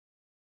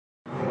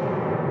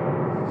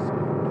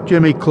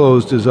Jimmy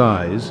closed his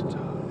eyes,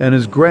 and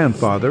his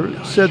grandfather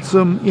said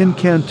some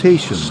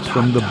incantations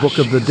from the Book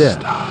of the Dead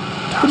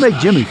to make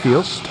Jimmy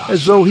feel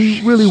as though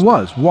he really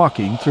was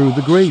walking through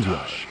the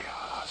graveyard.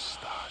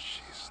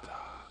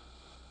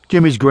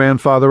 Jimmy's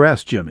grandfather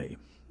asked Jimmy,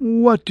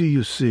 "What do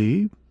you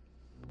see?"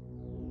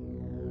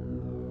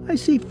 "I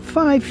see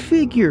 5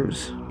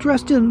 figures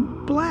dressed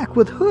in black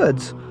with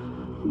hoods,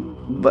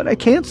 but I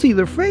can't see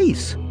their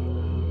face,"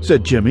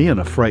 said Jimmy in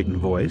a frightened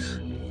voice.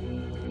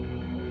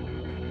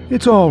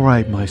 "It's all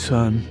right, my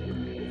son.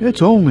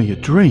 It's only a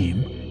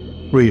dream,"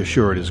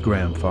 reassured his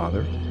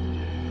grandfather.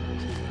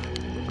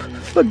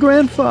 "But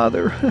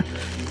grandfather,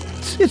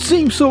 it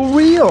seems so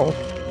real,"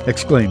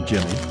 exclaimed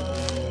Jimmy.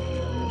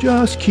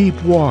 "Just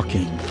keep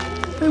walking.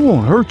 They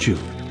won't hurt you,"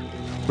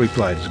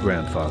 replied his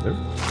grandfather.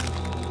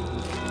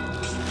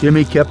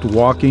 Jimmy kept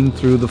walking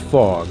through the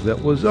fog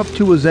that was up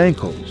to his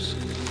ankles,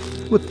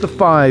 with the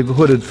 5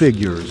 hooded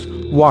figures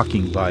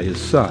walking by his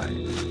side.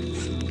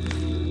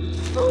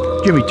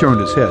 Jimmy turned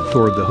his head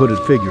toward the hooded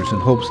figures in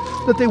hopes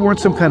that they weren't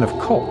some kind of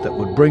cult that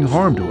would bring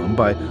harm to him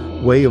by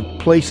way of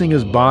placing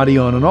his body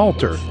on an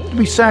altar to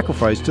be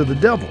sacrificed to the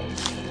devil.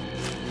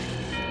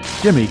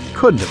 Jimmy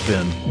couldn't have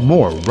been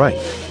more right.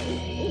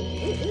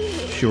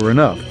 Sure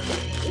enough,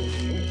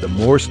 the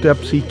more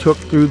steps he took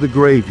through the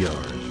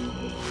graveyard,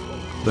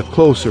 the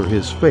closer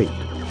his fate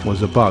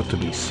was about to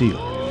be sealed.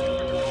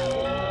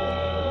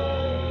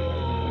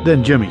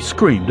 Then Jimmy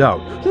screamed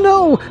out,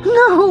 "No,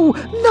 no,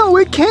 no,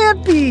 it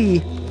can't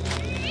be!"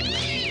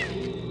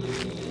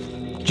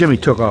 Jimmy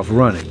took off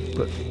running,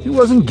 but he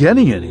wasn't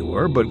getting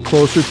anywhere but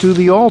closer to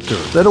the altar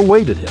that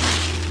awaited him.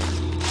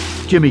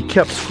 Jimmy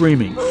kept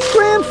screaming,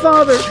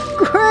 "Grandfather!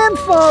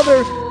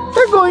 Grandfather!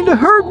 They're going to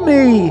hurt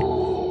me!"